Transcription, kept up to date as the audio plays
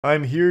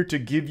I'm here to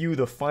give you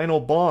the final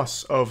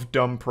boss of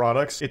dumb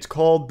products. It's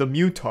called the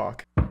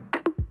Mewtalk.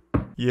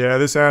 Yeah,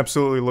 this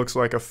absolutely looks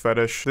like a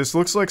fetish. This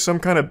looks like some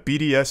kind of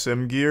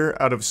BDSM gear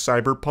out of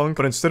Cyberpunk,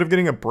 but instead of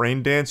getting a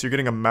brain dance, you're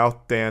getting a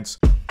mouth dance.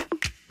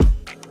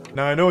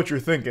 Now I know what you're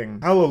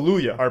thinking.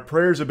 Hallelujah, our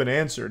prayers have been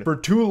answered. For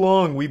too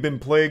long, we've been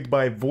plagued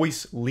by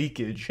voice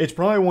leakage. It's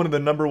probably one of the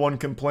 #1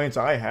 complaints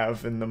I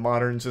have in the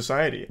modern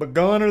society. But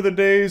gone are the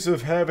days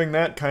of having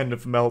that kind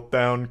of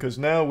meltdown, because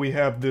now we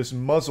have this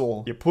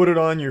muzzle. You put it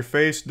on your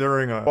face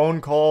during a phone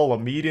call, a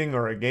meeting,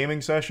 or a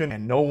gaming session,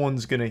 and no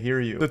one's gonna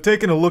hear you. So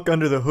taking a look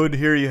under the hood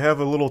here, you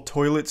have a little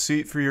toilet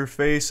seat for your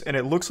face, and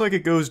it looks like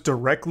it goes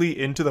directly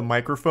into the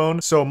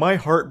microphone. So my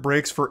heart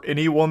breaks for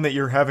anyone that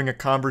you're having a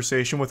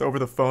conversation with over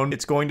the phone.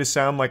 It's going to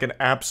sound like an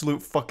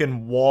absolute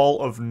fucking wall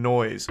of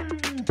noise.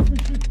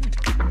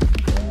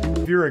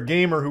 If you're a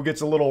gamer who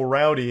gets a little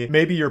rowdy,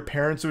 maybe your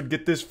parents would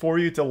get this for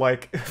you to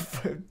like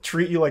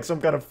treat you like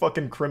some kind of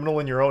fucking criminal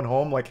in your own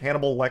home, like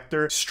Hannibal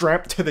Lecter,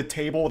 strapped to the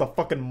table with a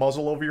fucking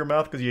muzzle over your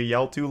mouth because you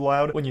yell too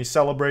loud when you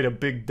celebrate a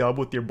big dub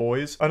with your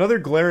boys. Another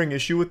glaring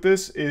issue with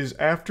this is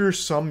after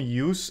some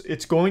use,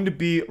 it's going to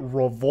be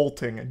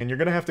revolting and you're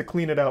gonna have to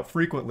clean it out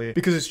frequently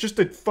because it's just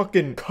a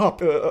fucking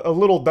cup, a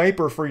little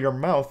diaper for your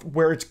mouth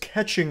where it's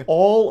catching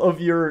all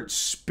of your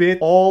spit,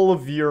 all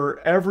of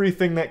your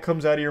everything that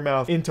comes out of your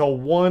mouth into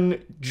one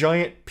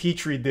giant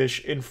petri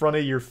dish in front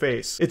of your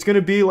face. It's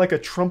gonna be like a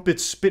trumpet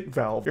spit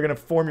valve. You're gonna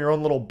form your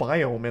own little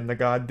biome in the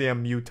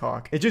goddamn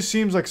Mewtalk. It just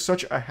seems like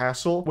such a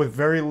hassle with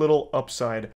very little upside.